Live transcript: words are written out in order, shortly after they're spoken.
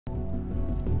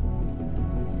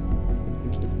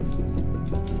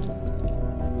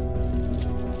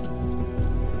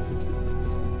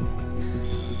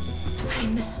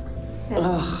Fine.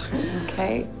 Oh,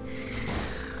 Okay.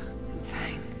 I'm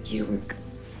fine. You were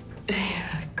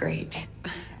Great.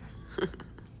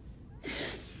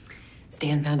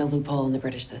 Stan found a loophole in the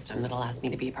British system that allows me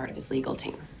to be part of his legal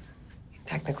team.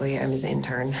 Technically, I'm his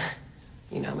intern.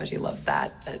 You know how much he loves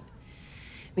that, but it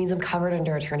means I'm covered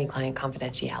under attorney-client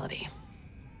confidentiality.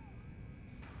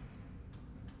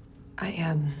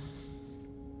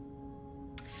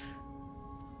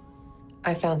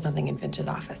 I found something in Finch's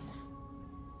office.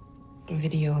 A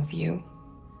video of you.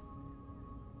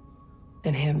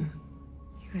 And him.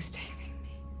 He was taping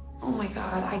me. Oh my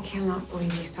God, I cannot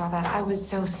believe you saw that. I was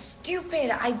so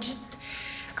stupid.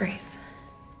 Grace.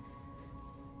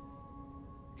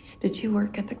 Did you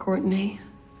work at the Courtenay?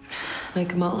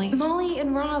 Like Molly? Molly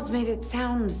and Roz made it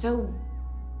sound so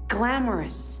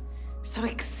glamorous, so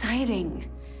exciting.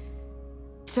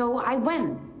 So I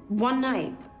went one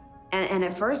night, and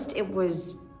at first it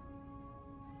was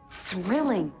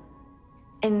thrilling.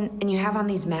 And you have on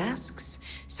these masks,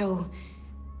 so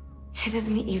it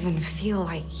doesn't even feel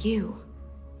like you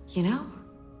know?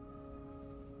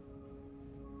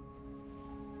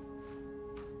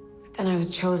 But then I was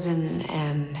chosen,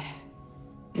 and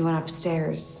we went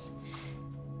upstairs.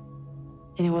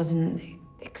 And it wasn't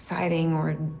exciting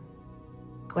or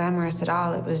glamorous at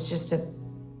all. It was just a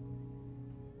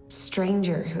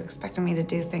stranger who expected me to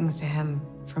do things to him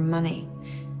for money.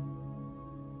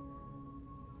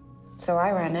 So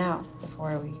I ran out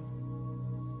before we,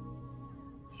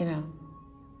 you know.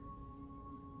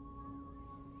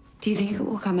 Do you think it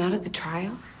will come out at the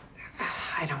trial?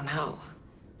 I don't know.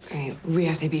 I mean, we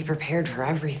have to be prepared for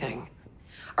everything.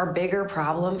 Our bigger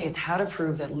problem is how to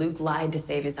prove that Luke lied to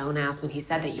save his own ass when he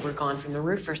said that you were gone from the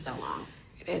roof for so long.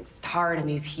 It's hard in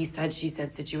these he said, she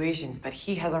said situations, but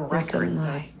he has a record,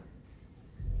 so it's...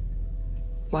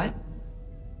 What?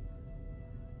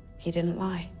 He didn't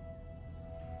lie.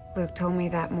 Luke told me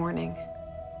that morning.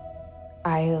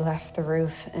 I left the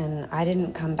roof and I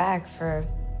didn't come back for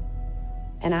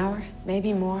an hour,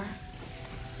 maybe more.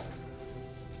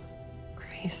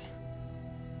 Grace.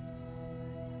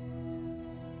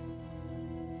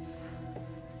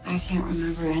 I can't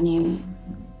remember any.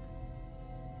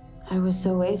 I was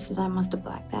so wasted, I must have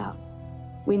blacked out.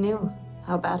 We knew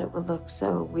how bad it would look,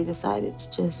 so we decided to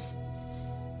just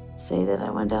say that I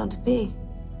went down to pee.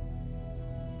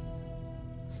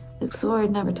 Luke swore he'd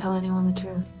never tell anyone the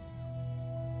truth.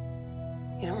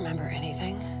 You don't remember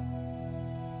anything?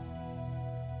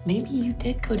 Maybe you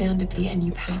did go down to pee and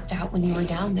you passed out when you were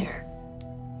down there.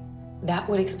 That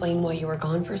would explain why you were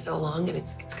gone for so long, and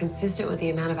it's consistent with the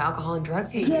amount of alcohol and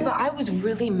drugs you used. Yeah, but I was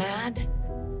really mad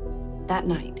that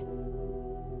night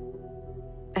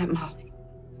at Molly.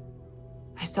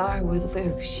 I saw her with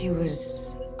Luke. She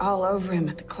was all over him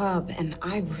at the club, and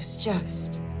I was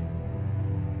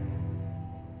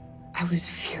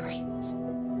furious.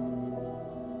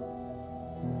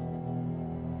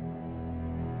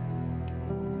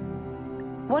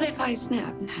 What if I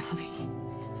snapped, Natalie?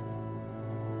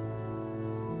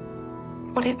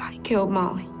 What if I killed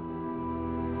Molly?